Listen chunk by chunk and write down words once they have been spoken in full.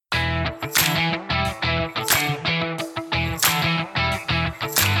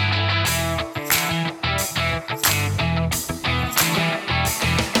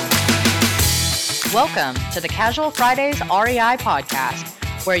Welcome to the Casual Fridays REI podcast,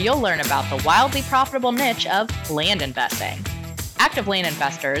 where you'll learn about the wildly profitable niche of land investing. Active land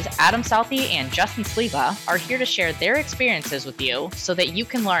investors Adam Southey and Justin Sleva are here to share their experiences with you so that you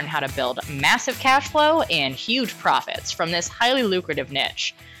can learn how to build massive cash flow and huge profits from this highly lucrative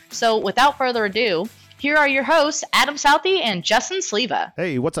niche. So without further ado, here are your hosts, Adam Southey and Justin Sleva.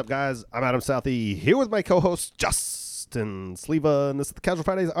 Hey, what's up, guys? I'm Adam Southey here with my co-host, Justin Sleva, and this is the Casual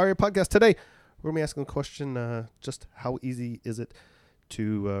Fridays REI podcast. Today, we're going to be asking a question, just how easy is it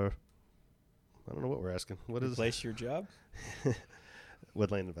to, I don't know what we're asking. What is replace your job? With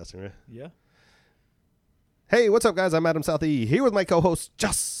land investing, right? Yeah. Hey, what's up, guys? I'm Adam Southey here with my co-host,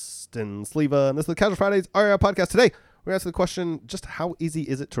 Justin Sleva, and this is the Casual Fridays REI podcast. Today, we're asking the question, just how easy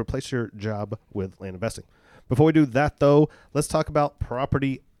is it to replace your job with land investing? Before we do that, though, let's talk about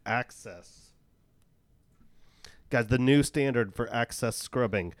property access. Guys, the new standard for access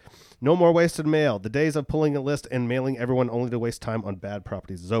scrubbing. No more wasted mail. The days of pulling a list and mailing everyone only to waste time on bad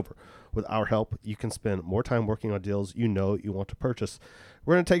properties is over. With our help, you can spend more time working on deals you know you want to purchase.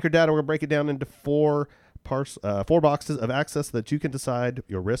 We're going to take your data. We're going to break it down into four boxes of access so that you can decide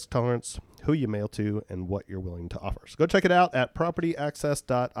your risk tolerance, who you mail to, and what you're willing to offer. So go check it out at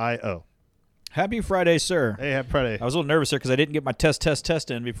propertyaccess.io. Happy Friday, sir. Hey, happy Friday. I was a little nervous here because I didn't get my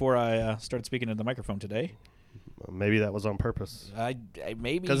test in before I started speaking into the microphone today. Maybe that was on purpose. I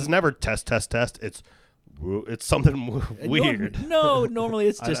maybe because it's never test. It's something weird. No, normally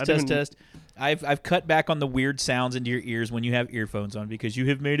it's just I test. I've cut back on the weird sounds into your ears when you have earphones on because you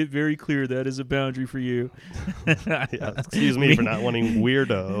have made it very clear that is a boundary for you. Yeah, excuse me for not wanting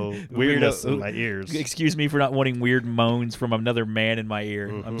weirdness in my ears. Excuse me for not wanting weird moans from another man in my ear.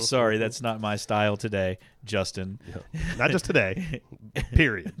 I'm sorry, that's not my style today, Justin. Yeah. Not just today.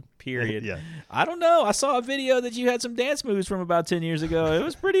 Period. Yeah. I don't know. I saw a video that you had some dance moves from about 10 years ago. It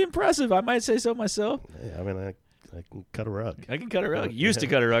was pretty impressive. I might say so myself. Yeah, I mean, I can cut a rug. I can cut a rug. You used to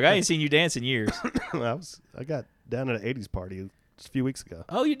cut a rug. I ain't seen you dance in years. I got down at an 80s party just a few weeks ago.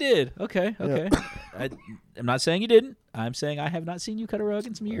 Oh, you did? Okay. Yeah. I'm not saying you didn't. I'm saying I have not seen you cut a rug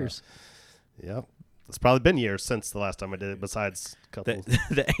in some years. Yeah. It's probably been years since the last time I did it, besides a couple.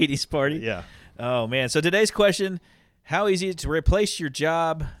 The 80s party? Yeah. Oh, man. So today's question, how easy is it to replace your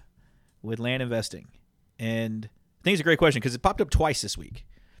job with land investing? And I think it's a great question because it popped up twice this week.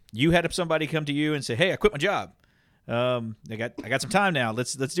 You had somebody come to you and say, hey, I quit my job. I got some time now.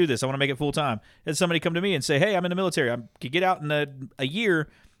 Let's do this. I want to make it full time. And somebody come to me and say, hey, I'm in the military. I could get out in a year.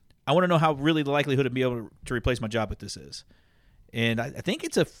 I want to know how really the likelihood of being able to replace my job with this is. And I think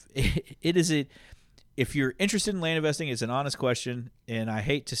if you're interested in land investing, it's an honest question. And I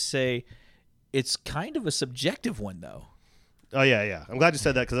hate to say it's kind of a subjective one, though. Oh, yeah. I'm glad you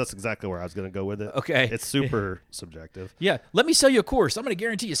said that because that's exactly where I was going to go with it. Okay. It's super subjective. Yeah. Let me sell you a course. I'm going to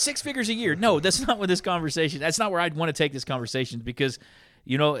guarantee you 6 figures a year. No, that's not what this conversation. That's not where I'd want to take this conversation because,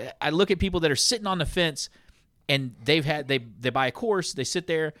 I look at people that are sitting on the fence and they buy a course, they sit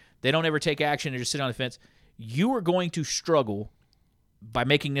there, they don't ever take action, they're just sitting on the fence. You are going to struggle by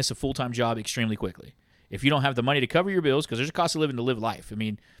making this a full-time job extremely quickly. If you don't have the money to cover your bills, because there's a cost of living to live life. I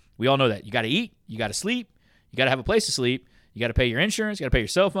mean, we all know that. You got to eat, you got to sleep, you got to have a place to sleep. You got to pay your insurance, you got to pay your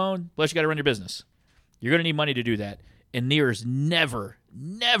cell phone, plus you got to run your business. You're going to need money to do that. And there is never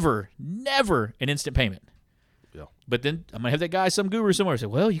an instant payment. Yeah. But then I'm going to have that guy, some guru somewhere, say,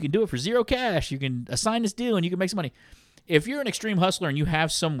 well, you can do it for zero cash. You can assign this deal and you can make some money. If you're an extreme hustler and you have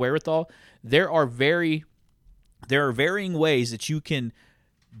some wherewithal, there are varying ways that you can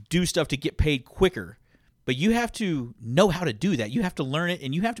do stuff to get paid quicker. But you have to know how to do that. You have to learn it,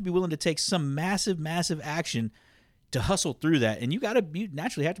 and you have to be willing to take some massive action to hustle through that. And you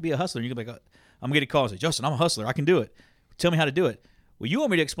naturally have to be a hustler. And you can be like, I'm going to get a call and say, Justin, I'm a hustler. I can do it. Tell me how to do it. Well, you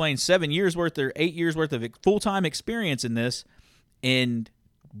want me to explain 7 years worth or 8 years worth of full-time experience in this and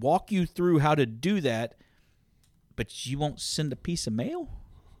walk you through how to do that, but you won't send a piece of mail?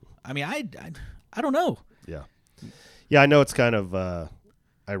 I mean, I don't know. Yeah. Yeah, I know it's kind of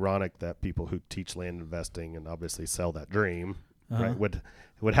ironic that people who teach land investing and obviously sell that dream right, would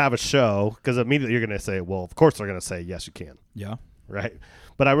have a show, because immediately you're going to say, well, of course they're going to say, yes, you can. Yeah. Right.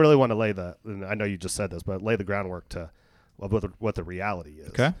 But I really want to and I know you just said this, but lay the groundwork to what the reality is.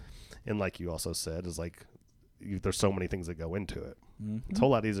 Okay. And like you also said, is like there's so many things that go into it. Mm-hmm. It's a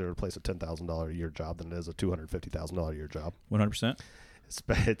whole lot easier to replace a $10,000 a year job than it is a $250,000 a year job.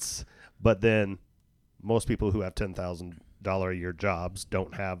 100%. But then most people who have $10,000 a year jobs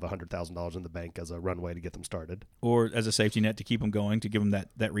don't have $100,000 in the bank as a runway to get them started, or as a safety net to keep them going, to give them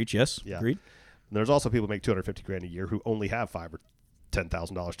that reach. Yes. Yeah. Agreed. And there's also people who make $250,000 a year who only have $5,000 or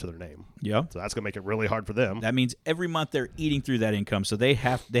 $10,000 to their name. Yeah. So that's going to make it really hard for them. That means every month they're eating through that income, so they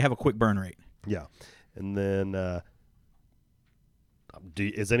have a quick burn rate. Yeah. And then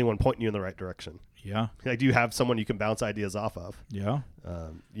is anyone pointing you in the right direction? Yeah. Like, do you have someone you can bounce ideas off of? Yeah.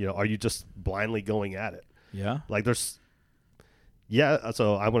 Are you just blindly going at it? Yeah. Like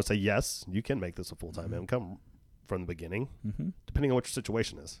so I want to say yes, you can make this a full-time income from the beginning, depending on what your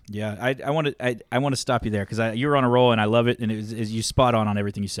situation is. Yeah, I want to stop you there because you're on a roll and I love it, and you spot on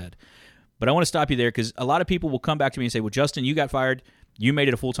everything you said. But I want to stop you there because a lot of people will come back to me and say, "Well, Justin, you got fired. You made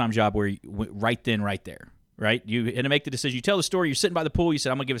it a full-time job where right then, right there, right? You had to make the decision. You tell the story. You're sitting by the pool. You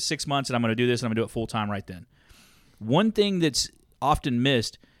said, I'm going to give it 6 months and I'm going to do this and I'm going to do it full-time right then." One thing that's often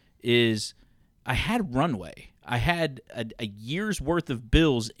missed is I had runway. I had a year's worth of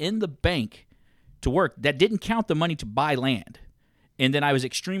bills in the bank to work that didn't count the money to buy land. And then I was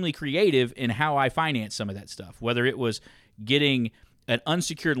extremely creative in how I financed some of that stuff, whether it was getting an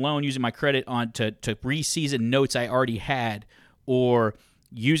unsecured loan using my credit on to re-season notes I already had, or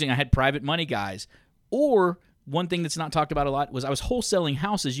I had private money guys, or one thing that's not talked about a lot was I was wholesaling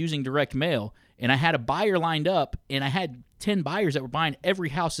houses using direct mail, and I had a buyer lined up, and I had 10 buyers that were buying every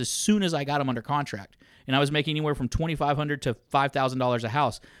house as soon as I got them under contract. And I was making anywhere from $2,500 to $5,000 a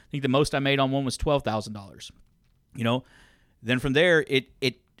house. I think the most I made on one was $12,000. Then from there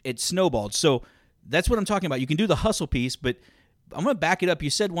it snowballed. So that's what I'm talking about. You can do the hustle piece, but I'm going to back it up. You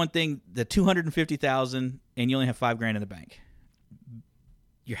said one thing, the $250,000, and you only have $5,000 in the bank.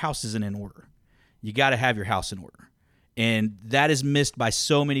 Your house isn't in order. You got to have your house in order. And that is missed by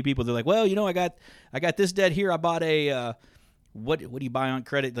so many people. They're like, well, I got this debt here. I bought a what do you buy on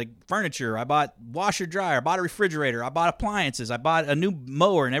credit? Like furniture. I bought washer dryer. I bought a refrigerator. I bought appliances. I bought a new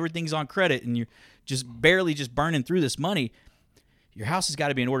mower, and everything's on credit. And you're just barely just burning through this money. Your house has got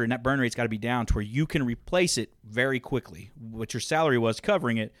to be in order, and that burn rate's got to be down to where you can replace it very quickly, what your salary was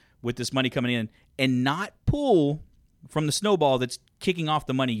covering it with this money coming in, and not pull from the snowball that's kicking off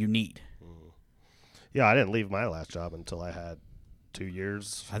the money you need. Yeah, I didn't leave my last job until I had 2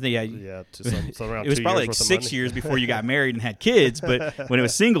 years. I think some around it was 2 probably years like worth of 6 money. years before you got married and had kids, but when it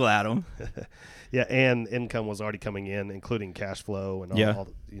was single Adam. Yeah, and income was already coming in, including cash flow and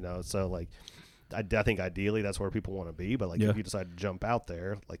all so like I think ideally that's where people want to be, but like if you decide to jump out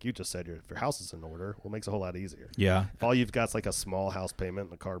there, like you just said, if your house is in order, well, it makes it a whole lot easier. Yeah. If all you've got is like a small house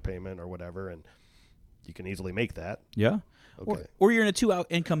payment and a car payment or whatever, and you can easily make that. Yeah. Okay. Or you're in a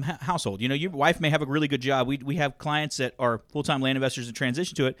two-income household. Your wife may have a really good job. We have clients that are full-time land investors and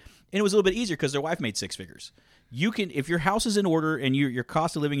transition to it, and it was a little bit easier because their wife made 6 figures. You can, if your house is in order and your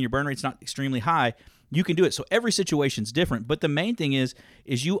cost of living, your burn rate's not extremely high, you can do it. So every situation's different. But the main thing is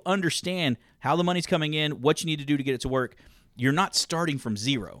you understand how the money's coming in, what you need to do to get it to work. You're not starting from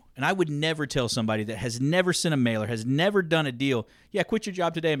zero. And I would never tell somebody that has never sent a mailer, has never done a deal, quit your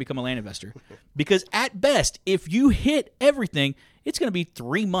job today and become a land investor. Because at best, if you hit everything, it's going to be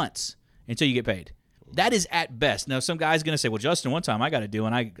 3 months until you get paid. That is at best. Now, some guy's going to say, well, Justin, one time I got a deal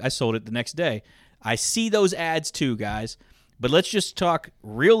and I sold it the next day. I see those ads too, guys. But let's just talk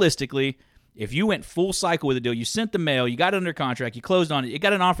realistically. If you went full cycle with a deal, you sent the mail, you got it under contract, you closed on it, you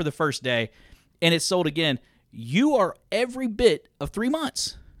got an offer the first day, and it sold again, you are every bit of 3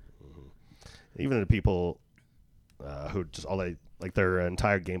 months. Even the people who just their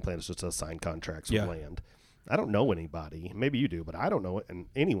entire game plan is just to sign contracts with land. I don't know anybody. Maybe you do, but I don't know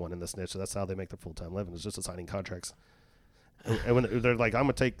anyone in this niche. So that's how they make their full-time living, is just assigning contracts. And when they're like, I'm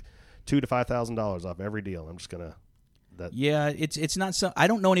going to take $2,000 to $5,000 off every deal, I'm just going to. It's not so. I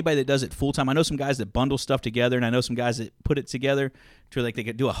don't know anybody that does it full time. I know some guys that bundle stuff together, and I know some guys that put it together to like they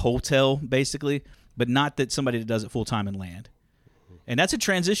could do a hotel basically, but not that somebody that does it full time in land. And that's a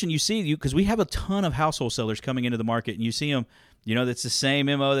transition you see because we have a ton of house wholesalers coming into the market, and you see them. That's the same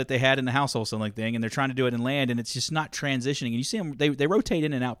MO that they had in the house wholesaling thing, and they're trying to do it in land, and it's just not transitioning. And you see them; they rotate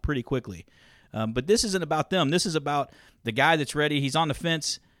in and out pretty quickly. But this isn't about them. This is about the guy that's ready. He's on the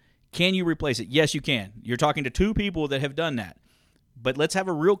fence. Can you replace it? Yes, you can. You're talking to 2 people that have done that. But let's have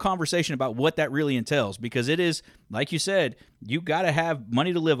a real conversation about what that really entails, because it is, like you said, you got to have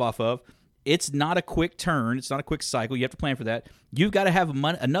money to live off of. It's not a quick turn. It's not a quick cycle. You have to plan for that. You've got to have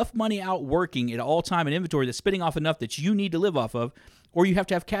enough money out working at all time in inventory that's spitting off enough that you need to live off of, or you have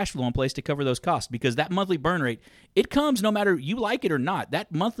to have cash flow in place to cover those costs, because that monthly burn rate, it comes no matter you like it or not.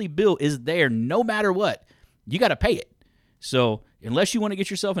 That monthly bill is there no matter what. You got to pay it. So unless you want to get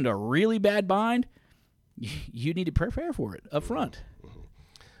yourself into a really bad bind, you need to prepare for it up front.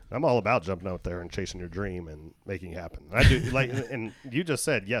 I'm all about jumping out there and chasing your dream and making it happen. I do and you just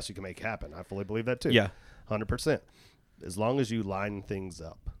said, yes, you can make it happen. I fully believe that too. Yeah. 100%. As long as you line things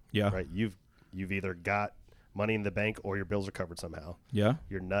up. Yeah. Right. You've either got money in the bank or your bills are covered somehow. Yeah.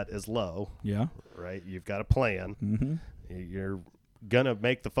 Your nut is low. Yeah. Right. You've got a plan. Mm-hmm. You're gonna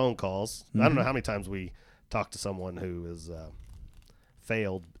make the phone calls. I don't know how many times we talk to someone who is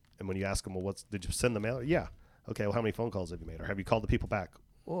failed, and when you ask them, well, did you send the mail? Yeah. Okay, well, how many phone calls have you made, or have you called the people back?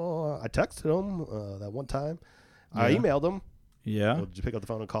 Well, I texted them that one time. Yeah. I emailed them. Yeah. Well, did you pick up the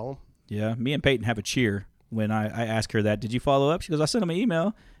phone and call them? Yeah. Me and Peyton have a cheer when I ask her that. Did you follow up? She goes, I sent them an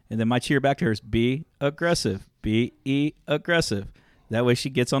email, and then my cheer back to her is be aggressive, be aggressive. That way she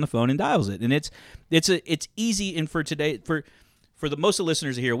gets on the phone and dials it, and it's easy. And for today, for the most of the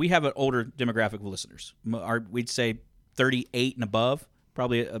listeners here, we have an older demographic of listeners. We'd say 38 and above,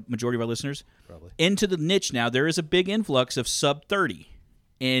 probably a majority of our listeners. Probably. Into the niche now, there is a big influx of sub 30,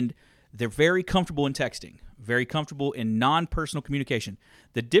 and they're very comfortable in texting, very comfortable in non-personal communication.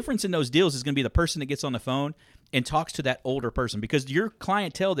 The difference in those deals is going to be the person that gets on the phone and talks to that older person, because your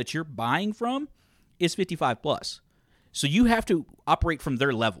clientele that you're buying from is 55 plus. So you have to operate from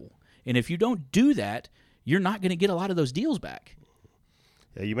their level. And if you don't do that, you're not going to get a lot of those deals back.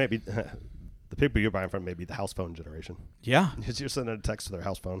 Yeah, you may be the people you're buying from may be the house phone generation. Yeah. You're sending a text to their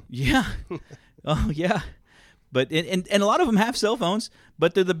house phone. Yeah. Oh, yeah. But and a lot of them have cell phones,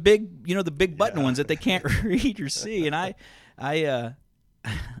 but they're the big, the big button ones that they can't read or see. And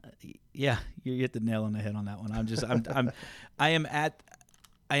yeah, you hit the nail on the head on that one. I am at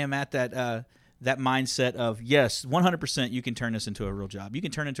that mindset of, yes, 100% you can turn this into a real job. You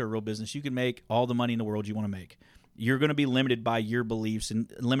can turn it into a real business. You can make all the money in the world you want to make. You're going to be limited by your beliefs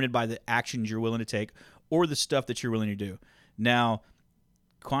and limited by the actions you're willing to take or the stuff that you're willing to do. Now,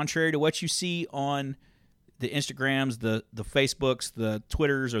 contrary to what you see on the Instagrams, the Facebooks, the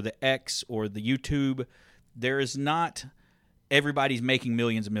Twitters, or the X, or the YouTube, there is not everybody's making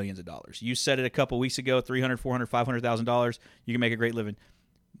millions and millions of dollars. You said it a couple weeks ago, $300,000, $400,000, $500,000, you can make a great living.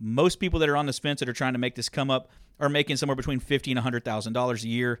 Most people that are on this fence that are trying to make this come up are making somewhere between $50,000 and $100,000 a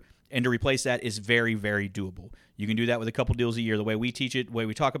year, and to replace that is very, very doable. You can do that with a couple deals a year. The way we teach it, the way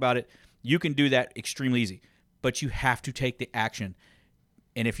we talk about it, you can do that extremely easy. But you have to take the action.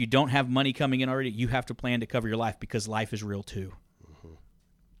 And if you don't have money coming in already, you have to plan to cover your life, because life is real too. Mm-hmm.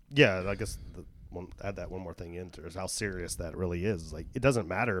 Yeah, I guess add that one more thing into is how serious that really is. Like, it doesn't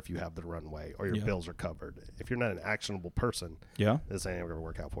matter if you have the runway or your bills are covered. If you're not an actionable person, this ain't ever going to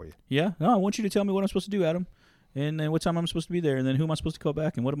work out for you. Yeah. No, I want you to tell me what I'm supposed to do, Adam. And then what time I'm supposed to be there, and then who am I supposed to call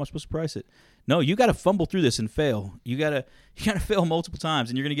back, and what am I supposed to price it? No, you got to fumble through this and fail. You got to fail multiple times,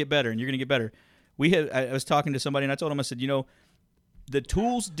 and you're going to get better, and you're going to get better. I was talking to somebody, and I told him, I said, the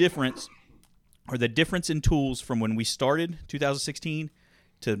tools difference, or the difference in tools from when we started 2016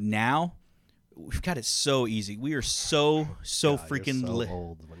 to now, we've got it so easy. We are so freaking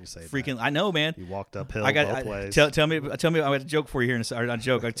old when you say freaking. that. I know, man. You walked uphill both ways. Tell me. I got a joke for you here. Not a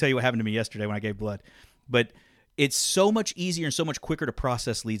joke. I'll tell you what happened to me yesterday when I gave blood. But it's so much easier and so much quicker to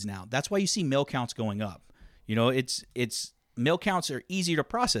process leads now. That's why you see mail counts going up. It's mail counts are easier to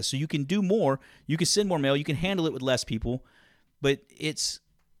process, so you can do more. You can send more mail. You can handle it with less people. But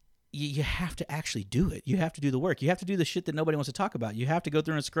you have to actually do it. You have to do the work. You have to do the shit that nobody wants to talk about. You have to go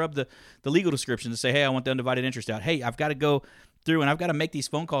through and scrub the legal description to say, hey, I want the undivided interest out. Hey, I've got to go through and I've got to make these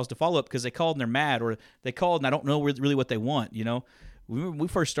phone calls to follow up because they called and they're mad, or they called and I don't know really what they want. When we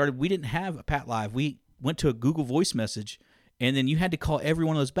first started, we didn't have a Pat Live. We went to a Google Voice message, and then you had to call every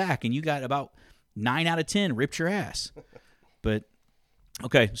one of those back, and you got about 9 out of 10 ripped your ass. But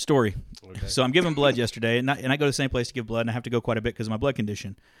okay, story. Okay. So I'm giving blood yesterday, and I go to the same place to give blood, and I have to go quite a bit because of my blood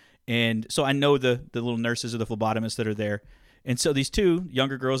condition. And so I know the little nurses or the phlebotomists that are there. And so these two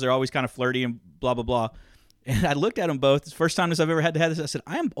younger girls, they're always kind of flirty and blah, blah, blah. And I looked at them both. It's the first time I've ever had to have this. I said,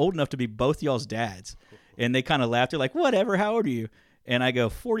 I am old enough to be both y'all's dads. And they kind of laughed. They're like, whatever, how old are you? And I go,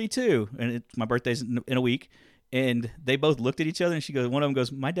 42. And my birthday's in a week. And they both looked at each other, and one of them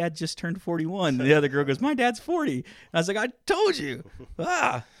goes, my dad just turned 41. And the other girl goes, my dad's 40. And I was like, I told you.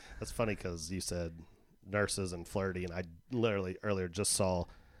 Ah. That's funny because you said nurses and flirty, and I literally earlier just saw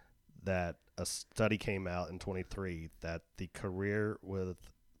that a study came out in 23 that the career with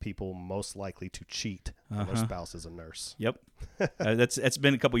people most likely to cheat on their spouse is a nurse. Yep. That's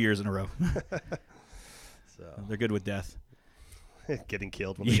been a couple years in a row. So they're good with death. Getting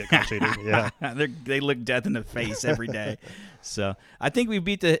killed when they get caught cheating. Yeah. They look death in the face every day. So I think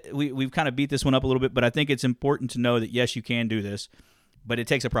we've kind of beat this one up a little bit, but I think it's important to know that, yes, you can do this, but it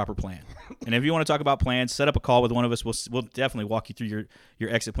takes a proper plan. And if you want to talk about plans, set up a call with one of us. We'll definitely walk you through your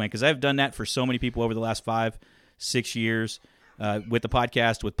exit plan, because I've done that for so many people over the last 5-6 years with the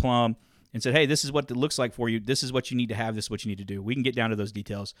podcast, with Plum, and said, hey, this is what it looks like for you. This is what you need to have. This is what you need to do. We can get down to those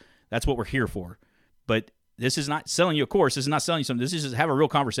details. That's what we're here for. But this is not selling you a course. This is not selling you something. This is just have a real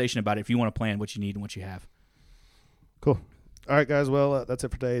conversation about it if you want to plan what you need and what you have. Cool. All right, guys. Well, that's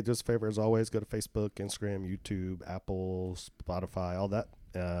it for today. Just a favor, as always, go to Facebook, Instagram, YouTube, Apple, Spotify, all that.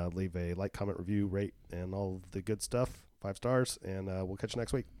 Leave a like, comment, review, rate, and all the good stuff. 5 stars. And we'll catch you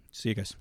next week. See you guys.